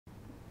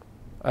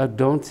I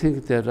don't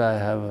think that I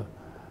have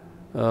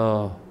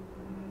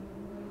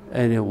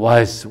any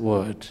wise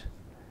word,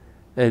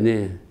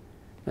 any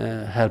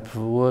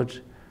helpful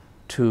word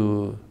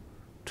to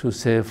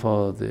say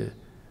for the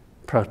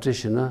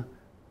practitioner.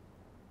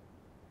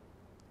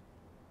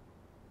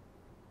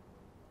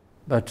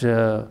 But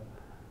I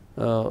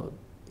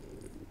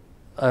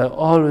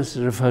always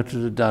refer to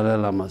the Dalai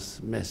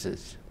Lama's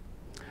message.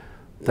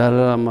 Dalai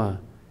Lama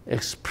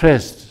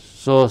expressed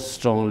so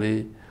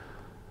strongly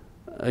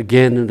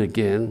again and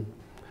again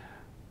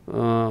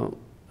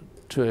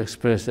to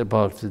express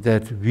about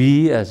that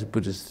we as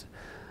Buddhists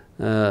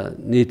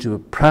need to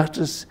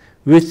practice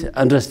with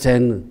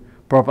understanding,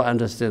 proper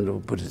understanding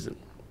of Buddhism.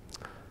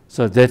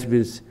 So that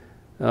means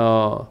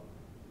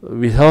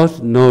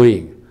without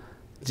knowing,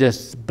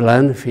 just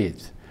blind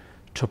faith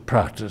to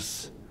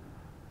practice,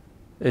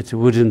 it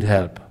wouldn't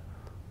help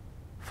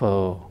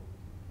for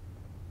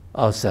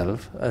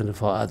ourselves and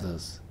for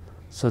others.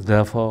 So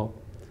therefore,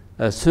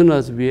 as soon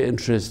as we are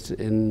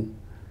interested in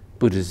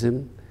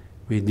Buddhism,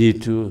 we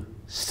need to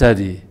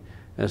study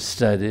and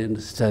study and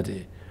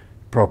study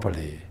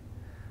properly,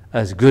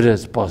 as good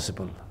as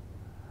possible.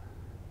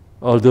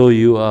 Although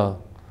you are,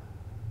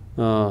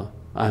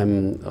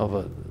 I'm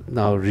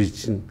now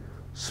reaching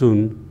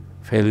soon,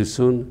 fairly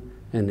soon,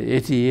 in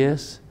 80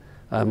 years,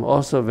 I'm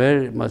also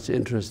very much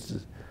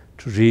interested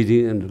to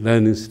reading and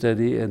learning,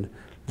 study, and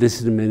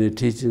listening to many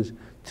teachings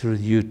through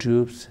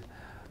YouTubes.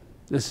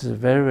 This is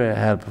very, very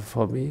helpful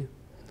for me.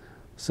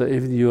 So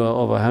if you are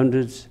over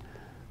hundreds,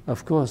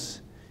 of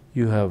course,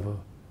 you have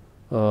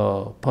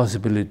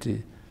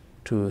possibility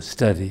to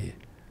study.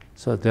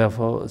 So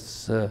therefore,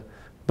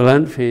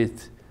 blind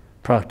faith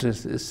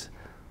practice is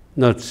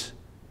not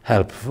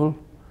helpful,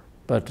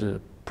 but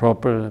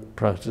proper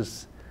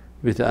practice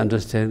with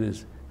understanding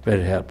is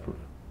very helpful.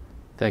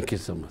 Thank you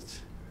so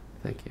much.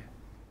 Thank you.